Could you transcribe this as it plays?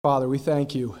Father, we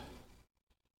thank you.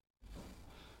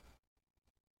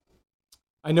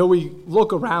 I know we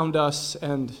look around us,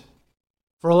 and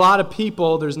for a lot of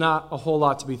people, there's not a whole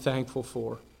lot to be thankful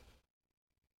for.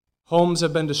 Homes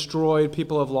have been destroyed.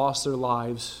 People have lost their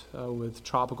lives with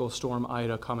Tropical Storm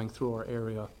Ida coming through our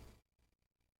area.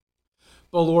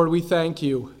 But Lord, we thank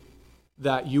you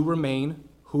that you remain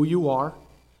who you are.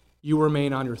 You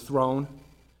remain on your throne.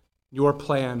 Your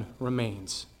plan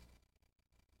remains.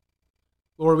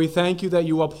 Lord, we thank you that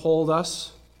you uphold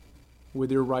us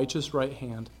with your righteous right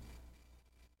hand.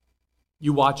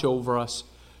 You watch over us.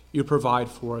 You provide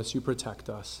for us. You protect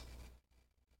us.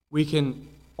 We can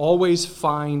always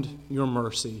find your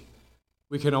mercy.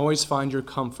 We can always find your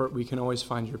comfort. We can always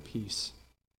find your peace.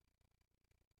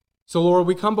 So, Lord,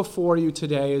 we come before you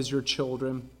today as your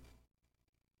children,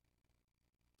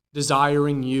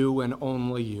 desiring you and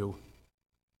only you.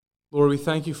 Lord, we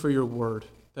thank you for your word,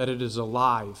 that it is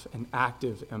alive and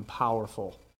active and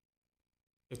powerful.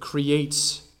 It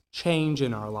creates change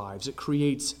in our lives. It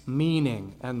creates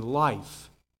meaning and life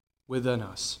within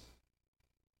us.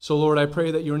 So, Lord, I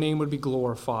pray that your name would be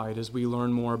glorified as we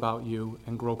learn more about you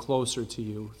and grow closer to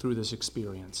you through this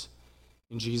experience.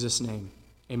 In Jesus' name,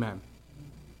 amen.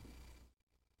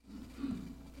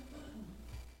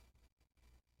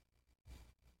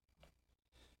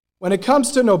 When it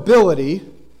comes to nobility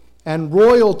and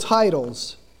royal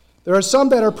titles, there are some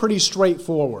that are pretty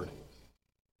straightforward.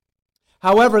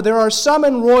 However, there are some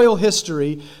in royal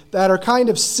history that are kind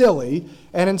of silly,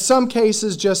 and in some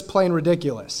cases just plain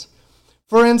ridiculous.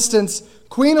 For instance,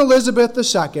 Queen Elizabeth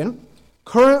II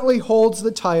currently holds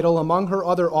the title, among her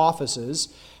other offices,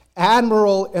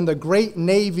 Admiral in the Great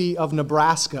Navy of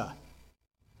Nebraska.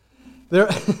 There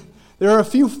are a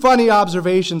few funny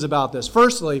observations about this.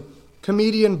 Firstly,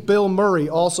 comedian Bill Murray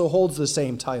also holds the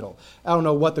same title. I don't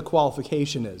know what the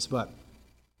qualification is, but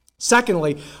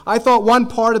secondly, I thought one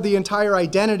part of the entire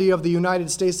identity of the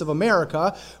United States of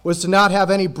America was to not have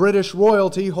any British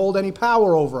royalty hold any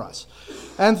power over us.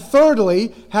 And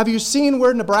thirdly, have you seen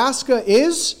where Nebraska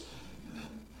is?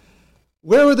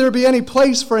 Where would there be any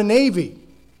place for a navy?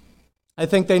 I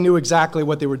think they knew exactly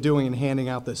what they were doing in handing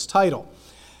out this title.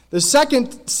 The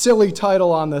second silly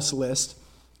title on this list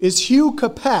is Hugh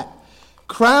Capet,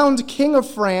 crowned King of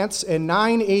France in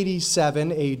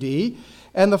 987 AD,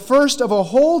 and the first of a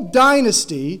whole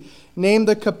dynasty named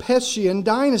the Capetian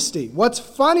dynasty. What's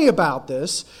funny about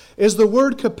this is the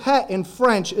word capet in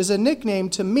French is a nickname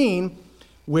to mean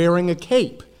wearing a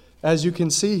cape, as you can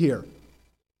see here.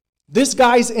 This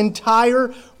guy's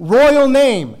entire royal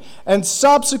name and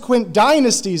subsequent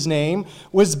dynasty's name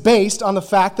was based on the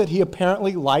fact that he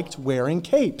apparently liked wearing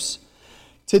capes.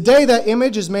 Today, that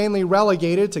image is mainly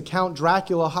relegated to Count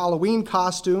Dracula Halloween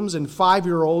costumes and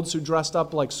 5-year-olds who dressed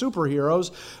up like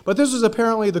superheroes, but this was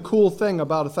apparently the cool thing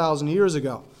about 1,000 years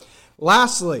ago.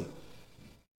 Lastly,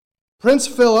 Prince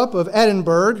Philip of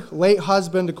Edinburgh, late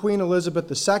husband to Queen Elizabeth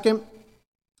II,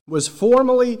 was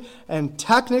formally and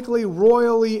technically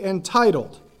royally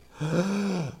entitled.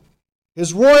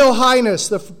 His Royal Highness,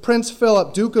 the Prince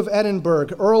Philip, Duke of Edinburgh,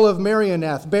 Earl of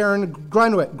Merioneth, Baron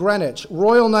Greenwich,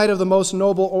 Royal Knight of the Most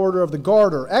Noble Order of the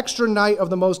Garter, Extra Knight of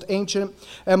the Most Ancient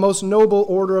and Most Noble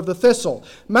Order of the Thistle,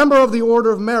 Member of the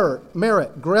Order of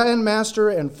Merit, Grand Master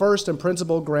and First and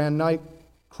Principal Grand Knight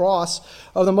Cross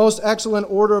of the Most Excellent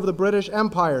Order of the British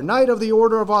Empire, Knight of the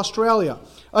Order of Australia,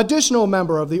 Additional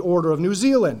Member of the Order of New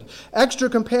Zealand, Extra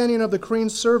Companion of the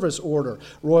Queen's Service Order,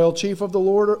 Royal Chief of the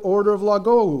Order of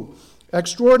Lagoa,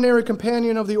 Extraordinary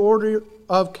Companion of the Order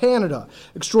of Canada,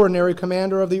 Extraordinary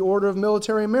Commander of the Order of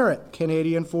Military Merit,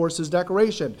 Canadian Forces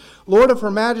Decoration, Lord of Her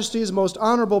Majesty's Most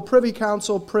Honorable Privy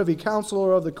Council, Privy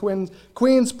Councillor of the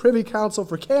Queen's Privy Council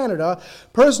for Canada,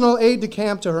 Personal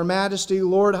Aide-de-Camp to Her Majesty,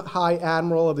 Lord High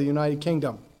Admiral of the United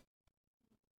Kingdom.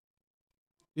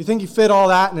 You think he fit all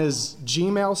that in his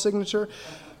Gmail signature?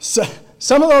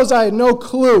 Some of those I had no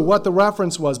clue what the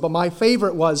reference was, but my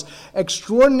favorite was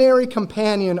Extraordinary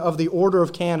Companion of the Order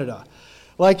of Canada.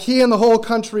 Like he and the whole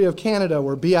country of Canada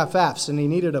were BFFs, and he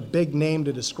needed a big name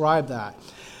to describe that.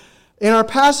 In our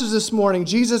passage this morning,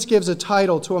 Jesus gives a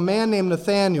title to a man named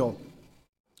Nathaniel,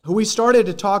 who we started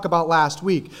to talk about last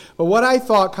week. But what I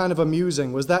thought kind of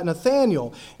amusing was that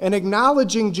Nathaniel, in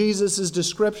acknowledging Jesus'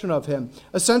 description of him,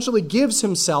 essentially gives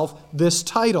himself this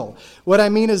title. What I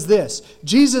mean is this.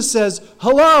 Jesus says,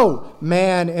 "Hello,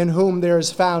 man in whom there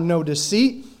is found no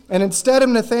deceit." And instead of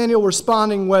Nathaniel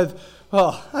responding with,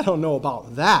 "Oh, I don't know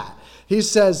about that," he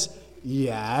says,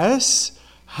 "Yes,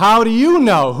 how do you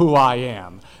know who I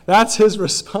am?" That's his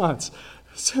response.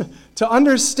 To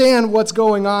understand what's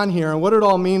going on here and what it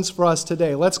all means for us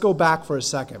today, let's go back for a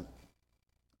second.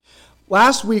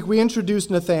 Last week, we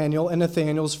introduced Nathanael and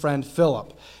Nathanael's friend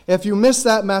Philip. If you missed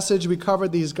that message, we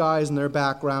covered these guys and their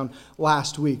background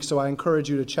last week, so I encourage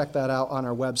you to check that out on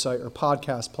our website or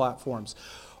podcast platforms.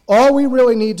 All we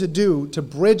really need to do to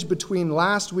bridge between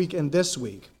last week and this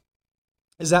week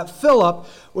is that Philip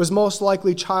was most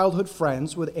likely childhood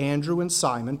friends with Andrew and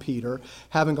Simon Peter,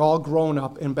 having all grown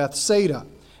up in Bethsaida.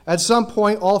 At some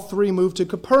point, all three moved to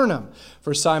Capernaum,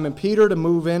 for Simon Peter to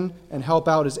move in and help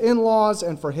out his in-laws,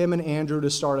 and for him and Andrew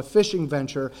to start a fishing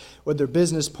venture with their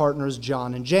business partners,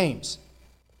 John and James.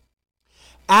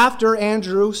 After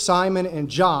Andrew, Simon, and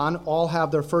John all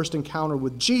have their first encounter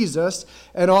with Jesus,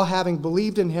 and all having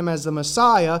believed in him as the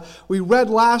Messiah, we read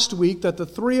last week that the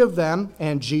three of them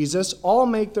and Jesus all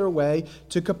make their way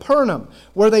to Capernaum,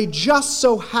 where they just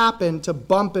so happen to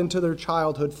bump into their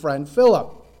childhood friend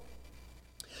Philip.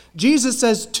 Jesus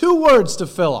says two words to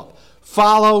Philip,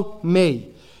 "Follow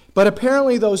me." But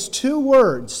apparently those two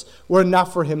words were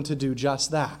enough for him to do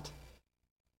just that.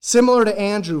 Similar to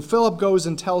Andrew, Philip goes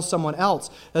and tells someone else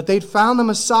that they'd found the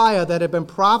Messiah that had been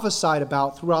prophesied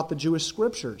about throughout the Jewish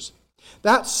scriptures.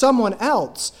 That someone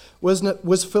else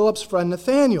was Philip's friend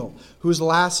Nathanael, whose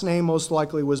last name most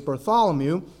likely was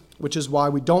Bartholomew, which is why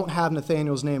we don't have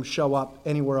Nathanael's name show up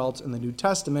anywhere else in the New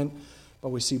Testament, but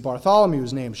we see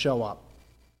Bartholomew's name show up.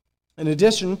 In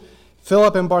addition,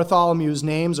 Philip and Bartholomew's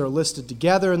names are listed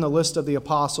together in the list of the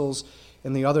apostles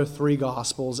in the other three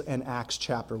Gospels and Acts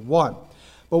chapter 1.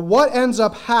 But what ends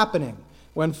up happening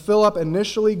when Philip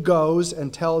goes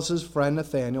and tells his friend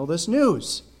Nathanael this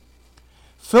news?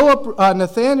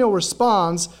 Nathanael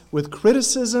responds with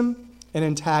criticism and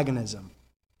antagonism.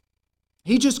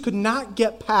 He just could not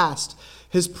get past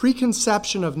his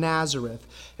preconception of Nazareth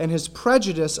and his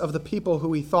prejudice of the people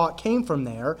who he thought came from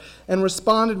there, and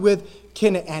responded with,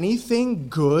 "Can anything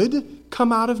good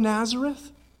come out of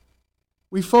Nazareth?"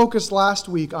 We focused last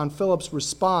week on Philip's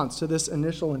response to this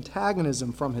initial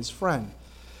antagonism from his friend.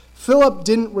 Philip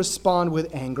didn't respond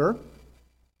with anger.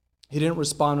 He didn't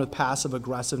respond with passive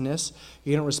aggressiveness.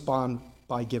 He didn't respond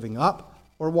by giving up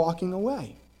or walking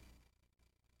away.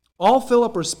 All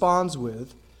Philip responds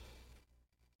with,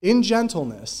 in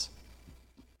gentleness,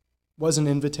 was an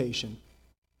invitation.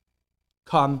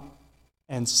 Come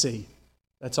and see.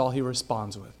 That's all he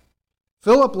responds with.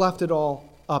 Philip left it all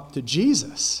up to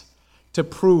Jesus to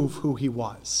prove who he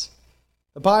was.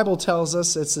 The Bible tells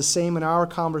us it's the same in our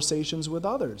conversations with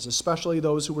others, especially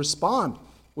those who respond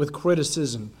with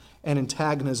criticism and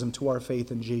antagonism to our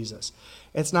faith in Jesus.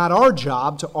 It's not our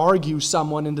job to argue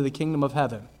someone into the kingdom of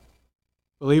heaven.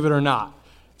 Believe it or not.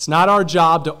 It's not our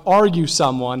job to argue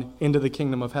someone into the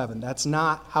kingdom of heaven. That's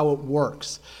not how it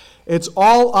works. It's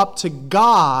all up to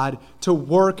God to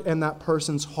work in that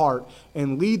person's heart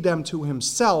and lead them to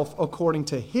himself according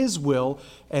to his will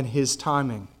and his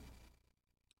timing.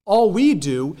 All we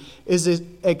do is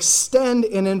extend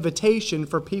an invitation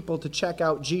for people to check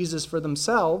out Jesus for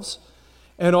themselves,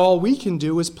 and all we can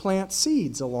do is plant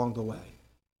seeds along the way.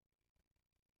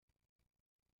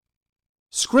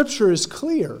 Scripture is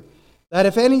clear that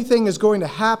if anything is going to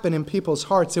happen in people's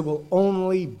hearts, it will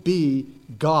only be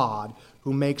God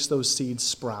who makes those seeds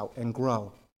sprout and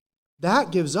grow. That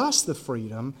gives us the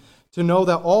freedom to know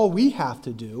that all we have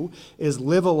to do is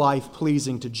live a life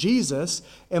pleasing to Jesus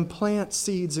and plant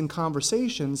seeds in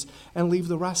conversations and leave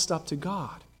the rest up to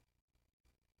God.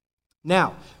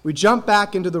 Now, we jump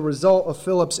back into the result of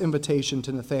Philip's invitation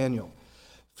to Nathanael.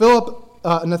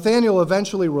 Nathanael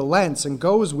eventually relents and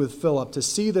goes with Philip to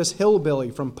see this hillbilly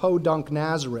from Podunk,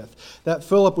 Nazareth, that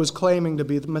Philip was claiming to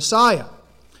be the Messiah.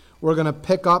 We're going to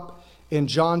pick up in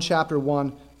John chapter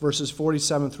 1, verses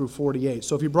 47 through 48.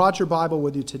 So if you brought your Bible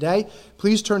with you today,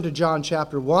 please turn to John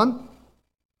chapter 1.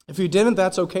 If you didn't,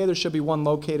 that's okay. There should be one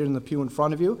located in the pew in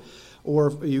front of you,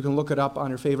 or you can look it up on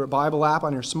your favorite Bible app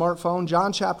on your smartphone.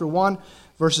 John chapter 1,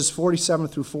 verses 47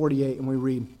 through 48, and we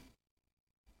read,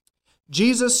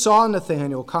 Jesus saw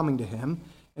Nathanael coming to him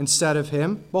and said of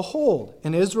him, "Behold,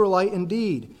 an Israelite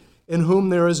indeed, in whom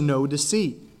there is no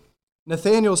deceit."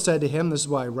 Nathanael said to him, this is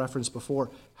what I referenced before,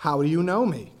 "How do you know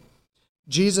me?"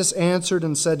 Jesus answered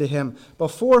and said to him,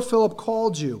 "Before Philip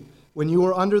called you, when you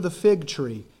were under the fig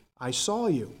tree, I saw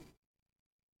you."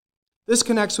 This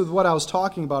connects with what I was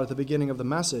talking about at the beginning of the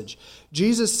message.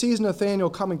 Jesus sees Nathanael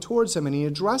coming towards him, and he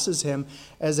addresses him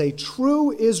as a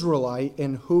true Israelite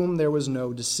in whom there was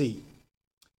no deceit.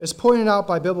 As pointed out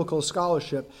by biblical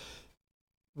scholarship,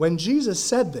 when Jesus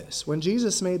said this, when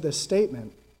Jesus made this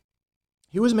statement,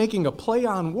 he was making a play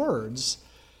on words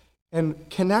and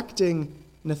connecting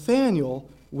Nathanael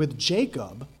with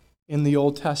Jacob in the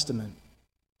Old Testament.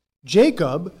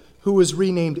 Jacob, who was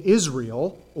renamed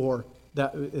Israel, or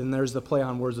and there's the play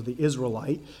on words of the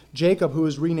Israelite. Jacob, who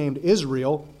is renamed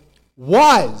Israel,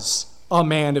 was a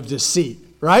man of deceit,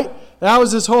 right? That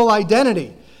was his whole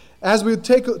identity. As we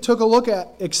took a look at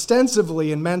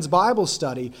extensively in men's Bible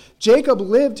study, Jacob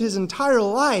lived his entire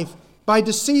life by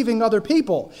deceiving other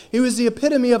people. He was the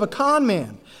epitome of a con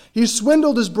man. He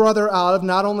swindled his brother out of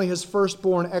not only his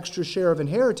firstborn extra share of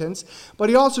inheritance, but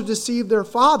he also deceived their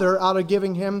father out of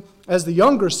giving him, as the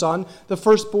younger son, the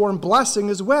firstborn blessing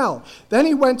as well. Then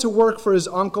he went to work for his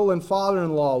uncle and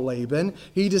father-in-law Laban.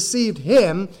 He deceived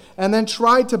him and then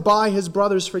tried to buy his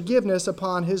brother's forgiveness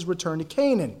upon his return to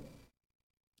Canaan.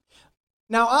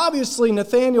 Now, obviously,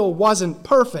 Nathanael wasn't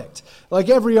perfect, like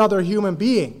every other human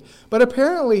being, but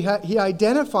apparently he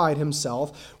identified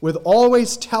himself with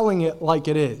always telling it like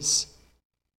it is.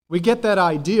 We get that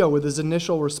idea with his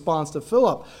initial response to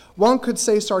Philip. One could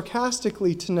say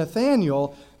sarcastically to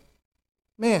Nathanael,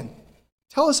 "Man,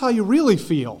 tell us how you really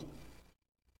feel."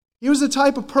 He was the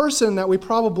type of person that we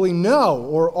probably know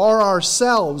or are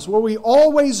ourselves, where we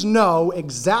always know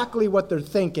exactly what they're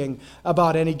thinking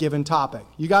about any given topic.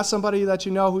 You got somebody that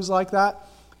you know who's like that?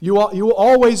 You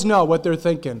always know what they're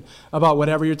thinking about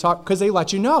whatever you're talking, because they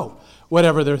let you know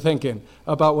whatever they're thinking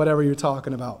about whatever you're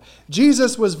talking about.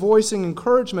 Jesus was voicing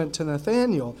encouragement to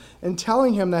Nathanael and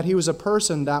telling him that he was a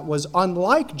person that was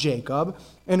unlike Jacob,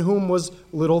 in whom was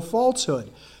little falsehood.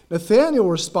 Nathanael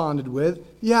responded with,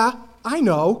 "Yeah, I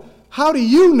know. How do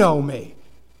you know me?"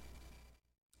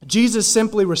 Jesus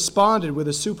simply responded with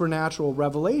a supernatural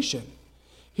revelation.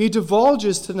 He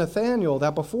divulges to Nathanael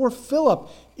that before Philip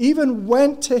even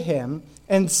went to him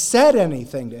and said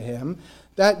anything to him,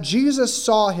 that Jesus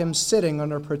saw him sitting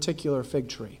under a particular fig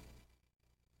tree.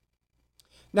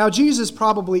 Now, Jesus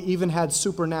probably even had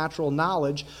supernatural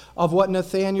knowledge of what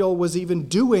Nathanael was even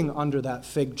doing under that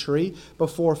fig tree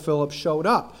before Philip showed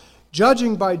up.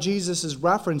 Judging by Jesus'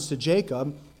 reference to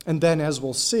Jacob, and then, as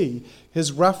we'll see,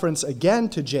 his reference again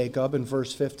to Jacob in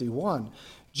verse 51,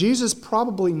 Jesus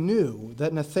probably knew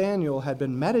that Nathanael had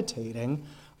been meditating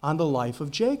on the life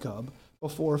of Jacob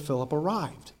before Philip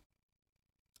arrived.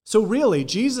 So really,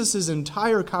 Jesus'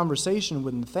 entire conversation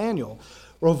with Nathanael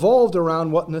revolved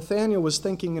around what Nathanael was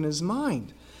thinking in his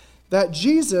mind, that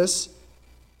Jesus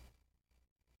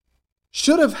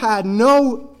should have had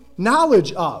no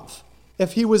knowledge of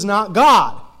if he was not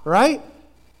God, right?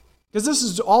 Because this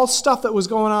is all stuff that was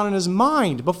going on in his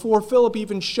mind before Philip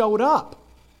even showed up.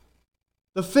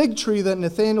 The fig tree that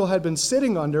Nathanael had been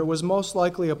sitting under was most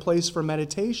likely a place for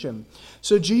meditation.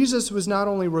 So Jesus was not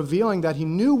only revealing that he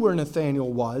knew where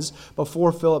Nathanael was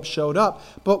before Philip showed up,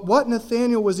 but what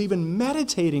Nathanael was even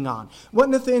meditating on, what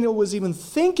Nathanael was even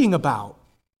thinking about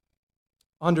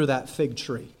under that fig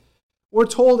tree. We're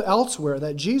told elsewhere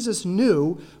that Jesus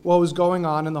knew what was going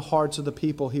on in the hearts of the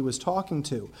people he was talking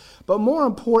to. But more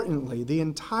importantly, the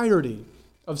entirety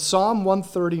of Psalm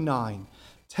 139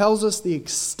 tells us the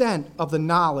extent of the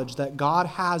knowledge that God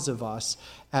has of us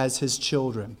as his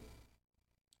children.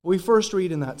 We first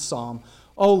read in that psalm,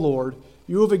 "O Lord,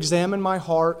 you have examined my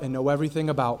heart and know everything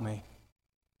about me.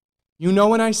 You know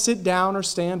when I sit down or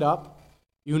stand up.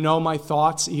 You know my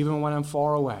thoughts even when I'm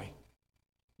far away.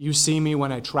 You see me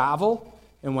when I travel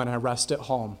and when I rest at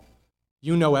home.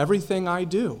 You know everything I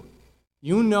do.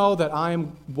 You know that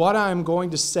what I am going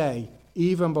to say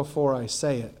even before I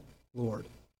say it, Lord."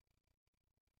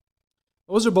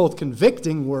 Those are both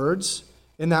convicting words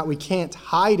in that we can't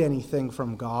hide anything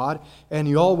from God, and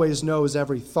he always knows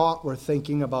every thought we're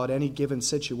thinking about any given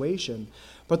situation.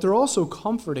 But they're also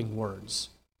comforting words.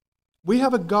 We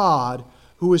have a God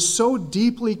who is so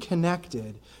deeply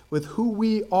connected with who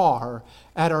we are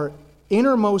at our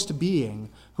innermost being,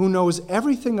 who knows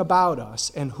everything about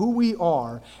us and who we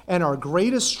are and our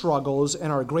greatest struggles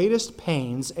and our greatest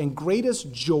pains and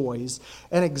greatest joys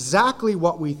and exactly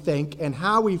what we think and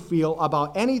how we feel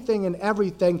about anything and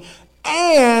everything,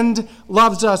 and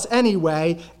loves us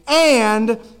anyway,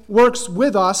 and works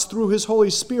with us through his Holy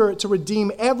Spirit to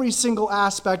redeem every single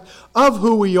aspect of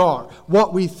who we are,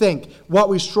 what we think, what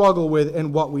we struggle with,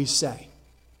 and what we say.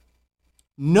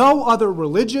 No other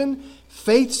religion,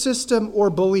 faith system, or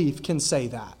belief can say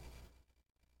that.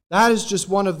 That is just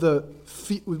one of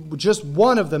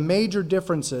the major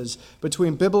differences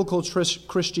between biblical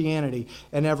Christianity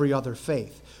and every other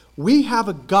faith. We have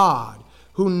a God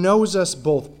who knows us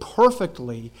both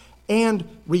perfectly and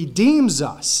redeems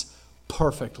us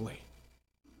perfectly.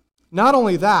 Not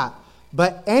only that,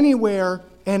 but anywhere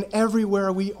and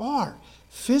everywhere we are,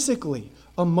 physically,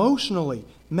 emotionally,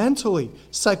 mentally,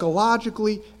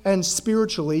 psychologically, and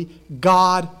spiritually,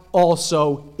 God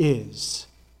also is.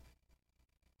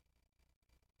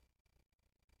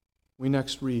 We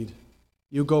next read,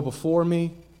 "You go before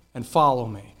me, and follow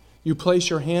me. You place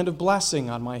your hand of blessing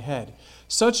on my head.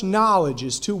 Such knowledge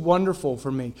is too wonderful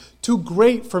for me, too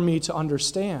great for me to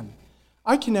understand.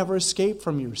 I can never escape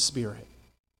from your spirit.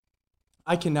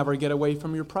 I can never get away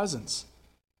from your presence.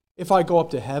 If I go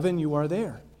up to heaven, you are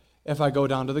there. If I go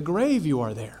down to the grave, you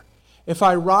are there. If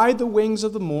I ride the wings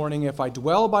of the morning, if I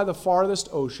dwell by the farthest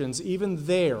oceans, even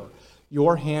there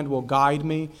your hand will guide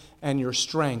me and your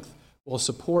strength will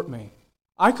support me.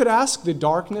 I could ask the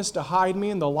darkness to hide me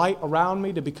and the light around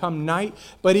me to become night,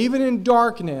 but even in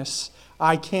darkness,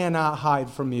 I cannot hide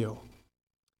from you.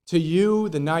 To you,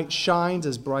 the night shines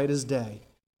as bright as day.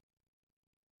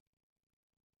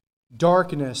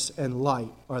 Darkness and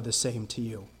light are the same to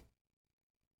you.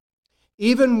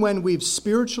 Even when we've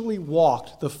spiritually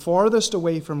walked the farthest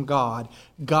away from God,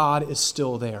 God is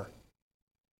still there.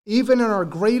 Even in our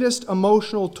greatest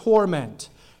emotional torment,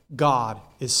 God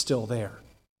is still there.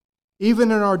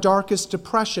 Even in our darkest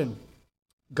depression,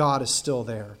 God is still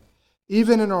there.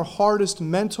 Even in our hardest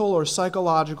mental or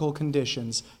psychological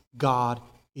conditions, God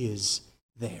is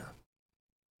there.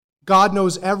 God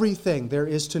knows everything there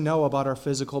is to know about our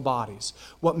physical bodies,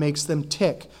 what makes them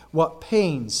tick, what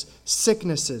pains,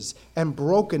 sicknesses, and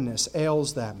brokenness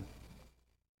ails them.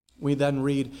 We then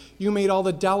read, you made all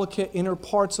the delicate inner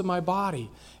parts of my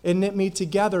body and knit me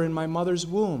together in my mother's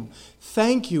womb.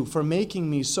 Thank you for making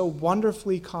me so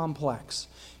wonderfully complex.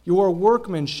 Your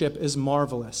workmanship is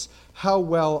marvelous. How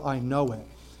well I know it.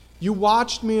 You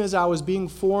watched me as I was being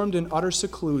formed in utter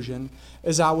seclusion,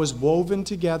 as I was woven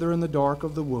together in the dark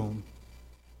of the womb.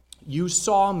 You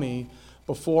saw me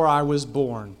before I was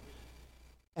born.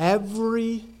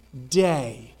 Every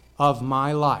day of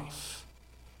my life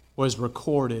was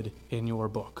recorded in your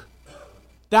book.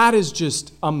 That is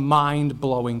just a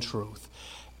mind-blowing truth.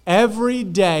 Every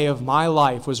day of my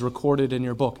life was recorded in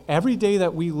your book. Every day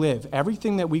that we live,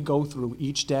 everything that we go through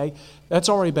each day, that's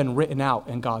already been written out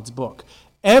in God's book.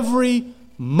 Every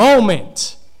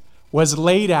moment was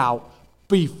laid out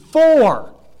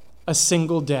before a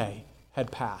single day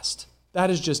had passed. That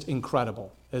is just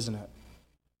incredible, isn't it?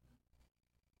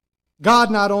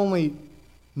 God not only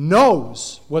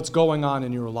knows what's going on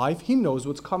in your life, He knows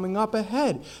what's coming up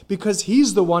ahead because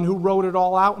He's the one who wrote it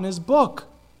all out in His book.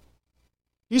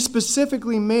 He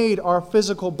specifically made our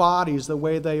physical bodies the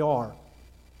way they are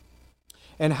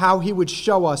and how He would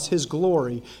show us His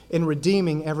glory in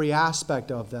redeeming every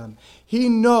aspect of them. He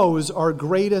knows our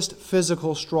greatest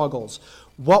physical struggles,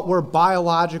 what we're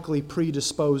biologically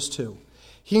predisposed to.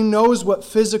 He knows what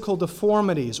physical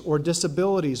deformities or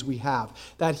disabilities we have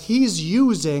that He's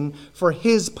using for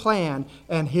His plan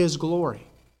and His glory.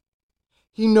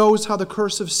 He knows how the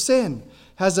curse of sin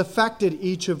has affected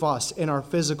each of us in our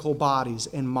physical bodies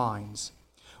and minds.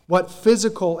 What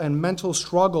physical and mental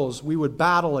struggles we would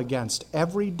battle against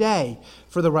every day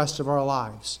for the rest of our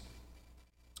lives.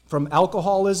 From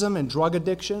alcoholism and drug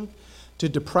addiction, to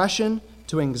depression,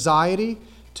 to anxiety,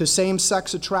 to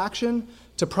same-sex attraction,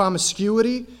 to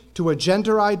promiscuity, to a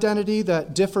gender identity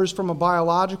that differs from a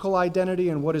biological identity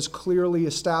and what is clearly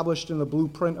established in the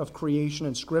blueprint of creation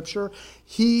and Scripture.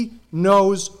 He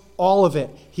knows all of it.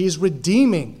 He's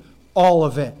redeeming all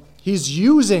of it. He's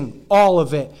using all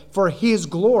of it for His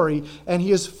glory, and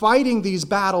He is fighting these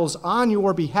battles on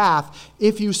your behalf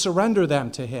if you surrender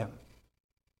them to Him.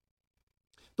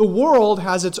 The world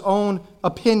has its own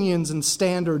opinions and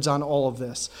standards on all of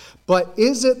this, but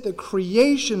is it the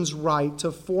creation's right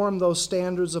to form those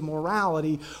standards of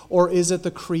morality, or is it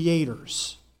the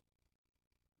Creator's?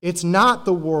 It's not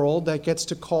the world that gets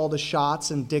to call the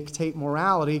shots and dictate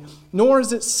morality, nor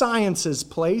is it science's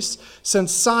place,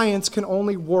 since science can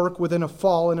only work within a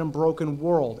fallen and broken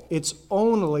world. It's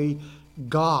only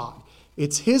God.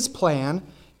 It's His plan,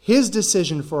 His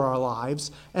decision for our lives,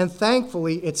 and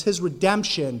thankfully it's His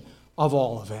redemption of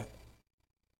all of it.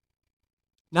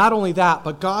 Not only that,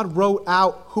 but God wrote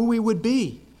out who we would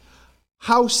be,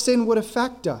 how sin would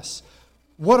affect us,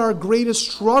 what our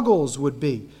greatest struggles would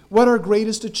be, what our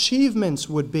greatest achievements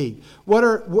would be,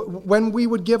 when we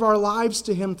would give our lives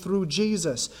to Him through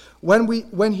Jesus,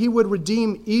 when He would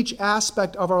redeem each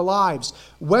aspect of our lives,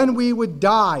 when we would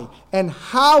die, and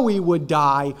how we would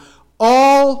die,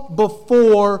 all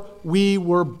before we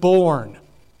were born.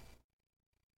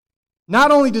 Not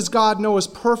only does God know us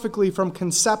perfectly from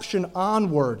conception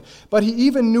onward, but He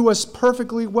even knew us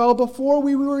perfectly well before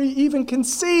we were even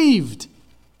conceived.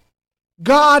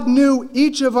 God knew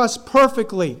each of us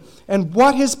perfectly and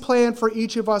what His plan for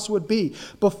each of us would be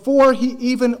before He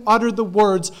even uttered the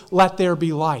words, "Let there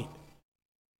be light."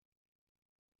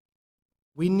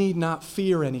 We need not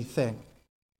fear anything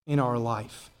in our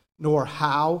life, nor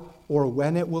how or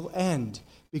when it will end,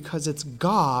 because it's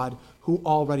God who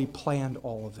already planned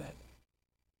all of it.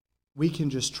 We can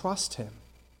just trust him.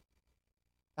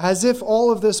 As if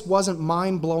all of this wasn't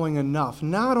mind-blowing enough,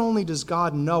 not only does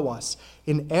God know us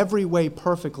in every way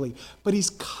perfectly, but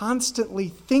he's constantly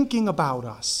thinking about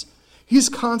us. He's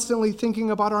constantly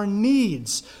thinking about our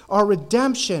needs, our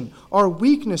redemption, our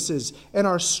weaknesses, and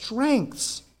our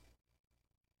strengths.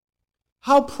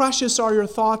 How precious are your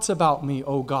thoughts about me,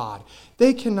 O God?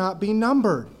 They cannot be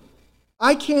numbered.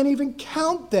 I can't even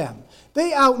count them.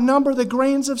 They outnumber the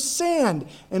grains of sand.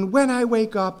 And when I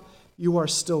wake up, you are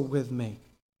still with me.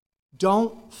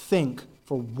 Don't think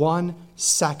for 1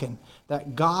 second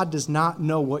that God does not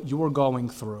know what you are going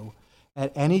through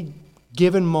at any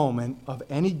given moment of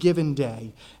any given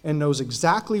day and knows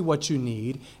exactly what you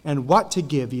need and what to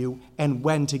give you and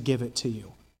when to give it to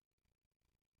you.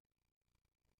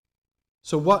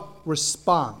 So what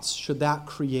response should that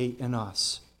create in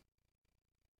us?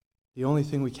 The only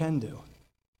thing we can do.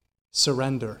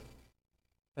 Surrender.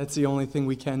 That's the only thing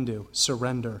we can do.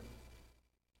 Surrender.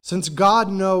 Since God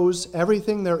knows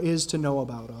everything there is to know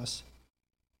about us,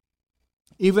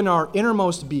 even our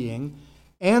innermost being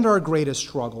and our greatest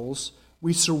struggles,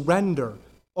 we surrender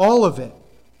all of it,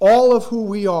 all of who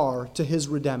we are to his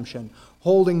redemption,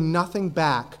 holding nothing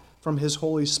back from his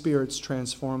Holy Spirit's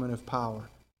transformative power.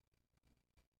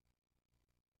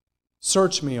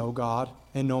 Search me, O God,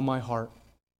 and know my heart.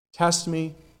 Test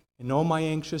me and know my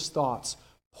anxious thoughts.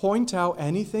 Point out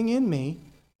anything in me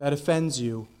that offends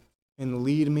you and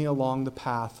lead me along the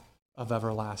path of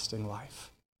everlasting life.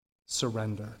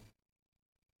 Surrender.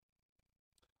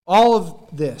 All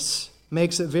of this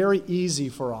makes it very easy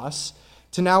for us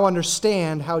to now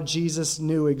understand how Jesus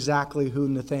knew exactly who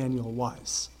Nathanael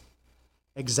was,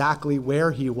 exactly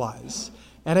where he was,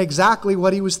 and exactly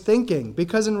what he was thinking,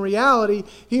 because in reality,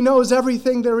 he knows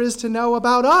everything there is to know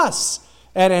about us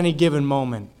at any given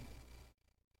moment.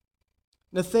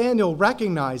 Nathanael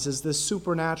recognizes this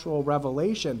supernatural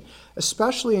revelation,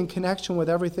 especially in connection with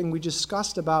everything we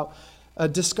discussed about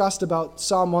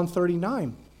Psalm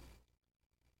 139.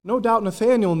 No doubt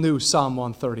Nathanael knew Psalm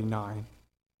 139.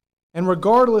 And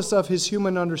regardless of his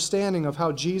human understanding of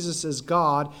how Jesus as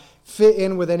God fit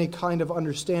in with any kind of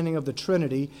understanding of the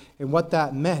Trinity and what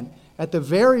that meant, at the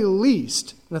very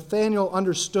least, Nathanael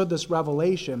understood this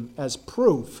revelation as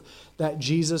proof that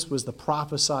Jesus was the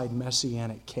prophesied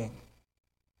Messianic king.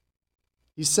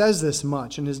 He says this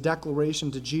much in his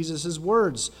declaration to Jesus'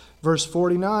 words. Verse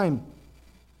 49.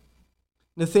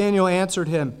 Nathanael answered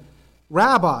him,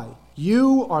 Rabbi,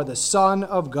 you are the Son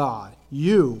of God.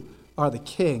 You are the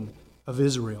King of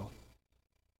Israel.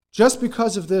 Just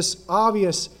because of this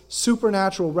obvious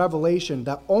supernatural revelation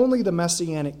that only the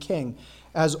Messianic king,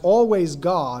 as always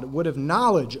God, would have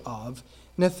knowledge of,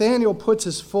 Nathanael puts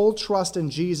his full trust in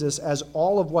Jesus as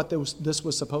all of what this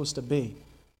was supposed to be.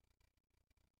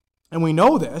 And we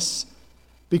know this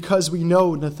because we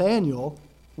know Nathanael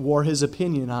wore his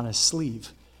opinion on his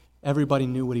sleeve. Everybody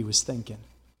knew what he was thinking.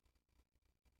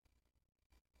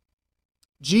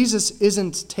 Jesus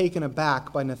isn't taken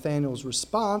aback by Nathanael's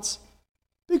response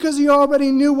because he already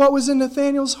knew what was in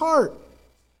Nathanael's heart.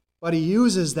 But he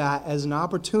uses that as an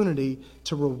opportunity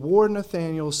to reward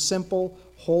Nathanael's simple,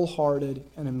 wholehearted,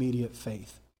 and immediate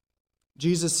faith.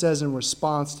 Jesus says in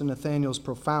response to Nathanael's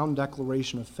profound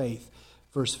declaration of faith,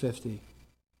 verse 50,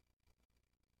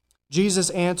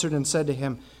 Jesus answered and said to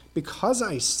him, Because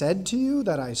I said to you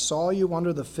that I saw you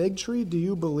under the fig tree, do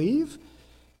you believe?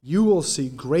 You will see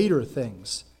greater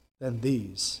things than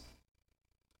these.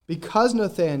 Because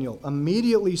Nathanael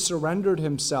immediately surrendered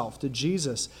himself to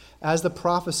Jesus as the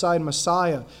prophesied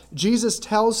Messiah, Jesus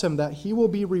tells him that he will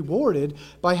be rewarded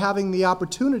by having the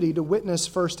opportunity to witness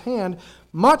firsthand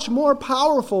much more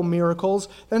powerful miracles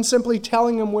than simply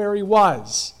telling him where he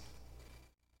was.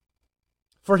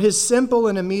 For his simple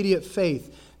and immediate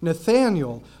faith,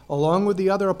 Nathanael, along with the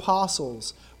other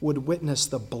apostles, would witness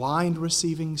the blind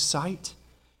receiving sight,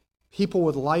 people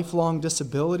with lifelong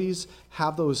disabilities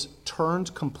have those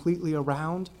turned completely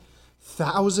around,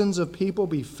 thousands of people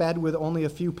be fed with only a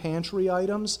few pantry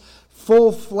items,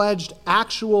 full-fledged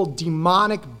actual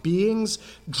demonic beings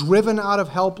driven out of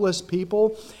helpless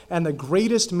people, and the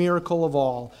greatest miracle of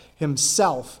all,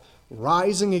 himself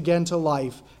rising again to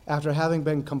life after having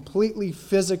been completely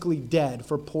physically dead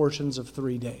for portions of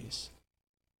 3 days.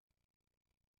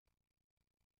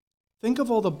 Think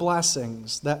of all the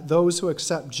blessings that those who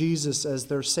accept Jesus as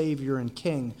their Savior and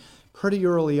King pretty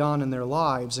early on in their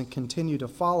lives and continue to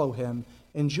follow him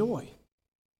enjoy.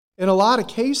 In a lot of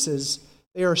cases,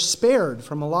 they are spared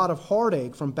from a lot of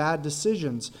heartache from bad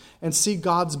decisions and see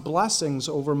God's blessings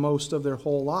over most of their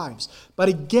whole lives. But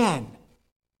again,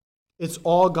 It's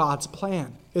all God's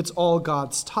plan. It's all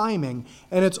God's timing.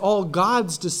 And it's all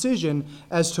God's decision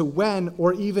as to when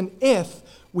or even if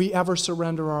we ever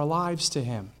surrender our lives to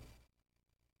Him.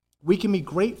 We can be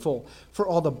grateful for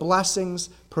all the blessings,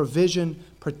 provision,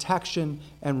 protection,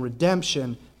 and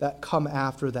redemption that come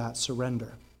after that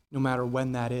surrender, no matter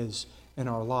when that is in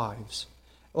our lives.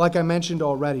 Like I mentioned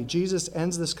already, Jesus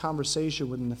ends this conversation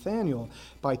with Nathanael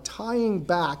by tying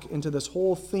back into this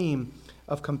whole theme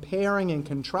of comparing and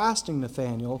contrasting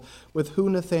Nathanael with who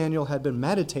Nathanael had been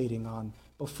meditating on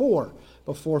before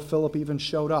Philip even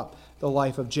showed up, the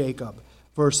life of Jacob.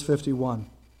 Verse 51.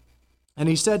 And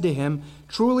he said to him,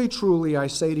 "Truly, truly, I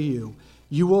say to you,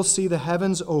 you will see the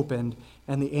heavens opened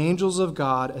and the angels of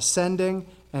God ascending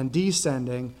and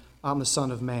descending on the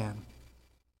Son of Man."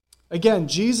 Again,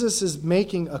 Jesus is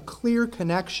making a clear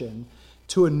connection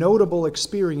to a notable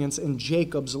experience in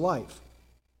Jacob's life.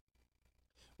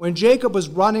 When Jacob was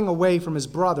running away from his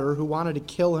brother who wanted to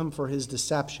kill him for his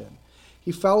deception,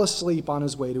 he fell asleep on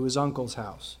his way to his uncle's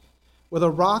house. With a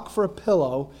rock for a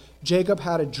pillow, Jacob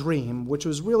had a dream, which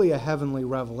was really a heavenly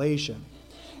revelation.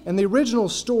 In the original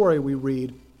story we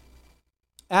read,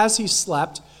 as he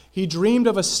slept, he dreamed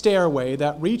of a stairway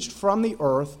that reached from the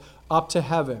earth up to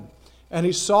heaven, and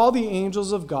he saw the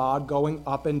angels of God going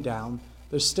up and down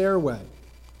the stairway.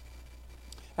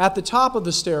 At the top of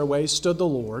the stairway stood the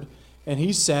Lord, and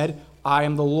he said, "I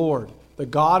am the Lord, the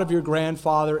God of your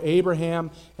grandfather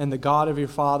Abraham and the God of your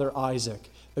father Isaac.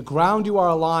 The ground you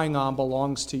are lying on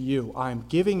belongs to you. I am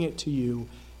giving it to you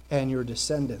and your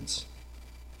descendants."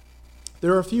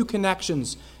 There are a few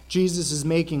connections Jesus is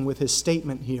making with his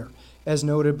statement here, as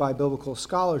noted by biblical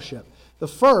scholarship. The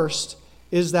first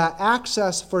is that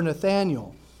access for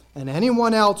Nathanael and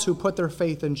anyone else who put their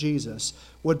faith in Jesus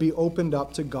would be opened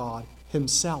up to God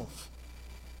Himself.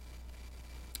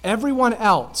 Everyone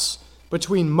else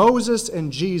between Moses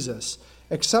and Jesus,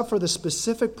 except for the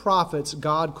specific prophets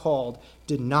God called,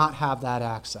 did not have that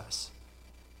access.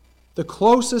 The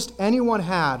closest anyone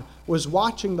had was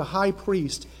watching the high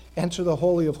priest enter the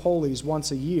Holy of Holies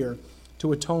once a year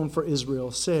to atone for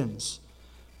Israel's sins.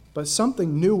 But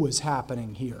something new was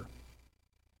happening here.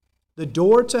 The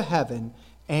door to heaven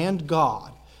and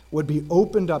God would be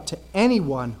opened up to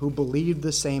anyone who believed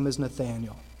the same as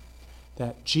Nathanael,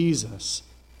 that Jesus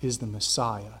is the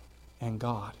Messiah and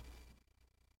God.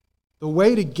 The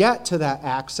way to get to that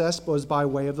access was by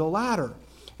way of the ladder.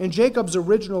 In Jacob's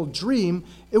original dream,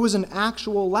 it was an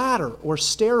actual ladder or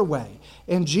stairway.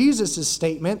 In Jesus'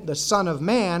 statement, the Son of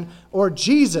Man, or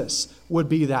Jesus, would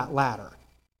be that ladder.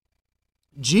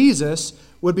 Jesus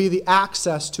would be the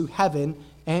access to heaven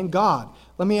and God.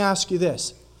 Let me ask you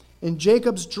this. In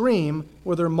Jacob's dream,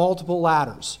 were there multiple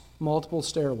ladders, multiple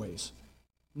stairways?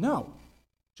 No.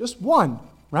 Just one,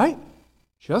 right?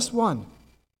 Just one.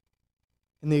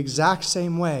 In the exact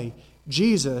same way,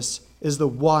 Jesus is the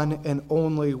one and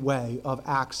only way of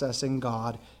accessing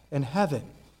God and heaven.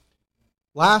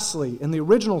 Lastly, in the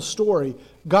original story,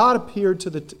 God appeared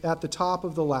at the top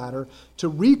of the ladder to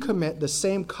recommit the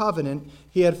same covenant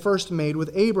He had first made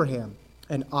with Abraham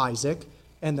and Isaac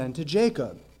and then to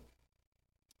Jacob.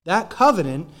 That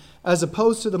covenant, as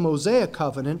opposed to the Mosaic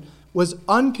covenant, was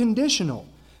unconditional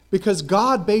because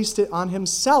God based it on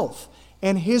Himself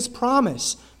and His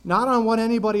promise, not on what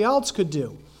anybody else could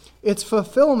do. Its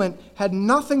fulfillment had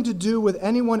nothing to do with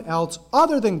anyone else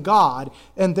other than God,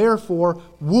 and therefore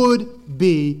would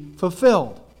be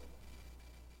fulfilled.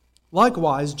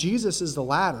 Likewise, Jesus is the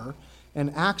ladder,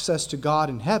 and access to God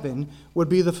in heaven would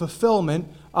be the fulfillment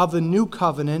of the new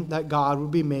covenant that God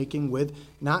would be making with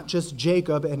not just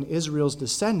Jacob and Israel's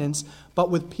descendants, but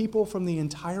with people from the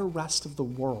entire rest of the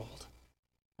world.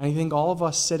 And I think all of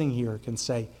us sitting here can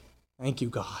say, "Thank you,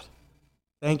 God.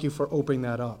 Thank you for opening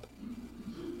that up."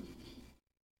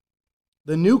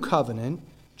 The new covenant,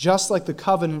 just like the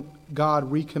covenant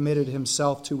God recommitted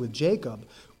Himself to with Jacob,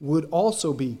 would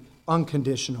also be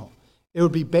unconditional. It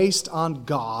would be based on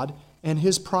God and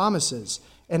His promises,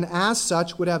 and as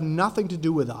such would have nothing to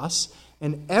do with us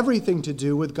and everything to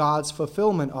do with God's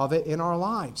fulfillment of it in our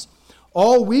lives.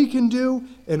 All we can do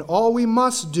and all we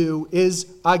must do is,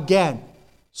 again,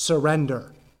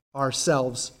 surrender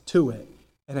ourselves to it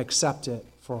and accept it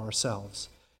for ourselves.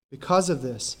 Because of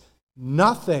this,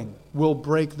 nothing will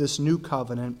break this new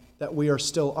covenant that we are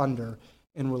still under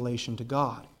in relation to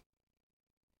God.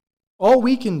 All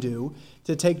we can do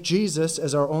to take Jesus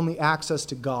as our only access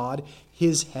to God,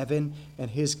 His heaven, and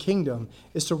His kingdom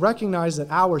is to recognize that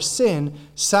our sin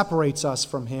separates us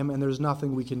from Him and there's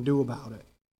nothing we can do about it.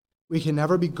 We can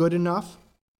never be good enough,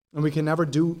 and we can never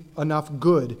do enough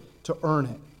good to earn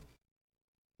it.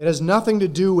 It has nothing to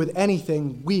do with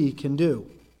anything we can do.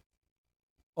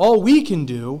 All we can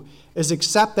do is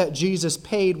accept that Jesus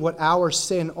paid what our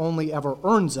sin only ever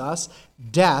earns us,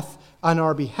 death, on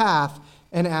our behalf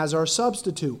and as our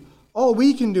substitute. All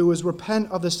we can do is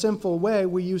repent of the sinful way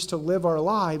we used to live our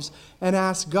lives and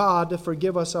ask God to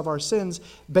forgive us of our sins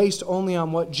based only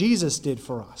on what Jesus did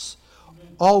for us.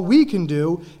 All we can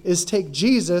do is take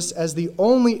Jesus as the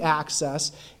only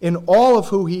access in all of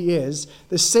who he is,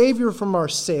 the Savior from our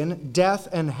sin, death,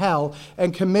 and hell,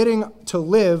 and committing to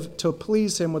live to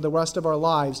please him with the rest of our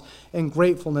lives in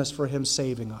gratefulness for him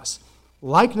saving us.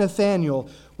 Like Nathanael,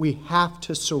 we have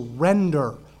to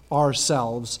surrender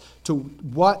ourselves to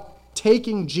what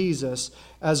taking Jesus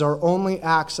as our only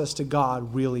access to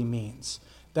God really means.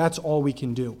 That's all we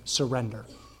can do, surrender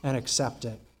and accept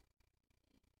it.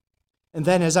 And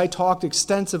then, as I talked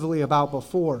extensively about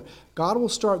before, God will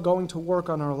start going to work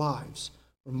on our lives,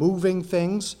 removing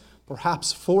things,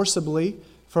 perhaps forcibly,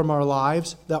 from our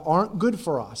lives that aren't good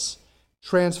for us,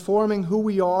 transforming who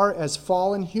we are as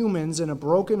fallen humans in a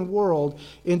broken world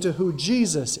into who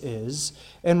Jesus is,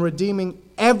 and redeeming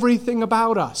everything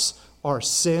about us, our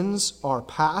sins, our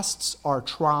pasts, our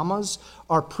traumas,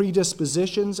 our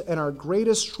predispositions, and our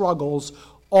greatest struggles,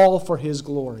 all for his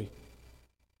glory.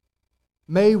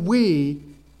 May we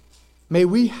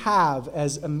have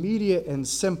as immediate and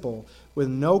simple, with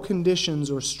no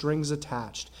conditions or strings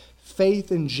attached,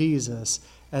 faith in Jesus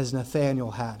as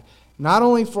Nathanael had, not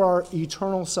only for our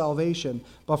eternal salvation,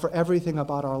 but for everything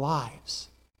about our lives,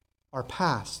 our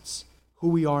pasts, who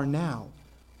we are now,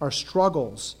 our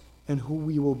struggles, and who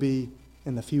we will be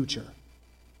in the future.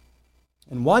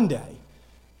 And one day,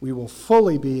 we will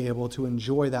fully be able to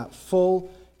enjoy that full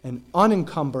and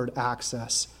unencumbered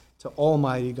access to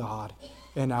Almighty God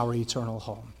in our eternal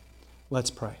home.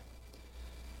 Let's pray.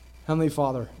 Heavenly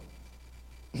Father,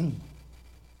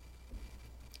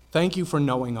 thank you for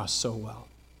knowing us so well.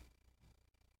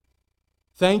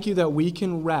 Thank you that we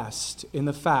can rest in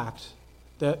the fact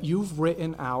that you've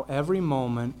written out every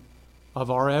moment of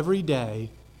our every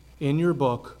day in your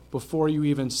book before you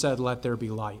even said, "Let there be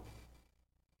light."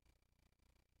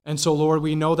 And so, Lord,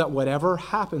 we know that whatever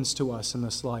happens to us in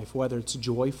this life, whether it's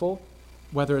joyful,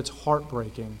 whether it's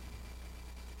heartbreaking,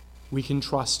 we can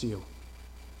trust you.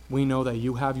 We know that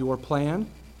you have your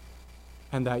plan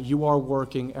and that you are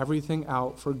working everything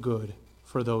out for good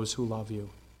for those who love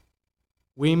you.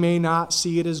 We may not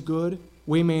see it as good.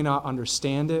 We may not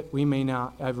understand it. We may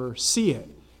not ever see it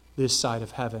this side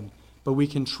of heaven. But we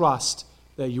can trust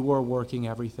that you are working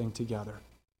everything together.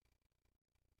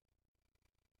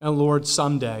 And Lord,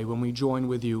 someday when we join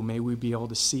with you, may we be able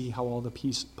to see how all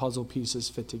the puzzle pieces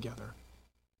fit together.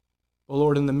 But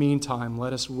Lord, in the meantime,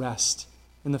 let us rest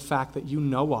in the fact that you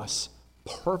know us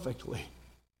perfectly,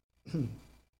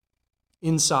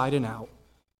 inside and out.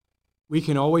 We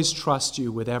can always trust you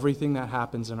with everything that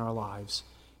happens in our lives,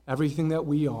 everything that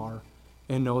we are,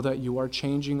 and know that you are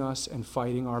changing us and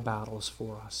fighting our battles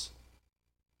for us.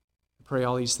 I pray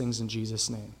all these things in Jesus'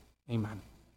 name. Amen.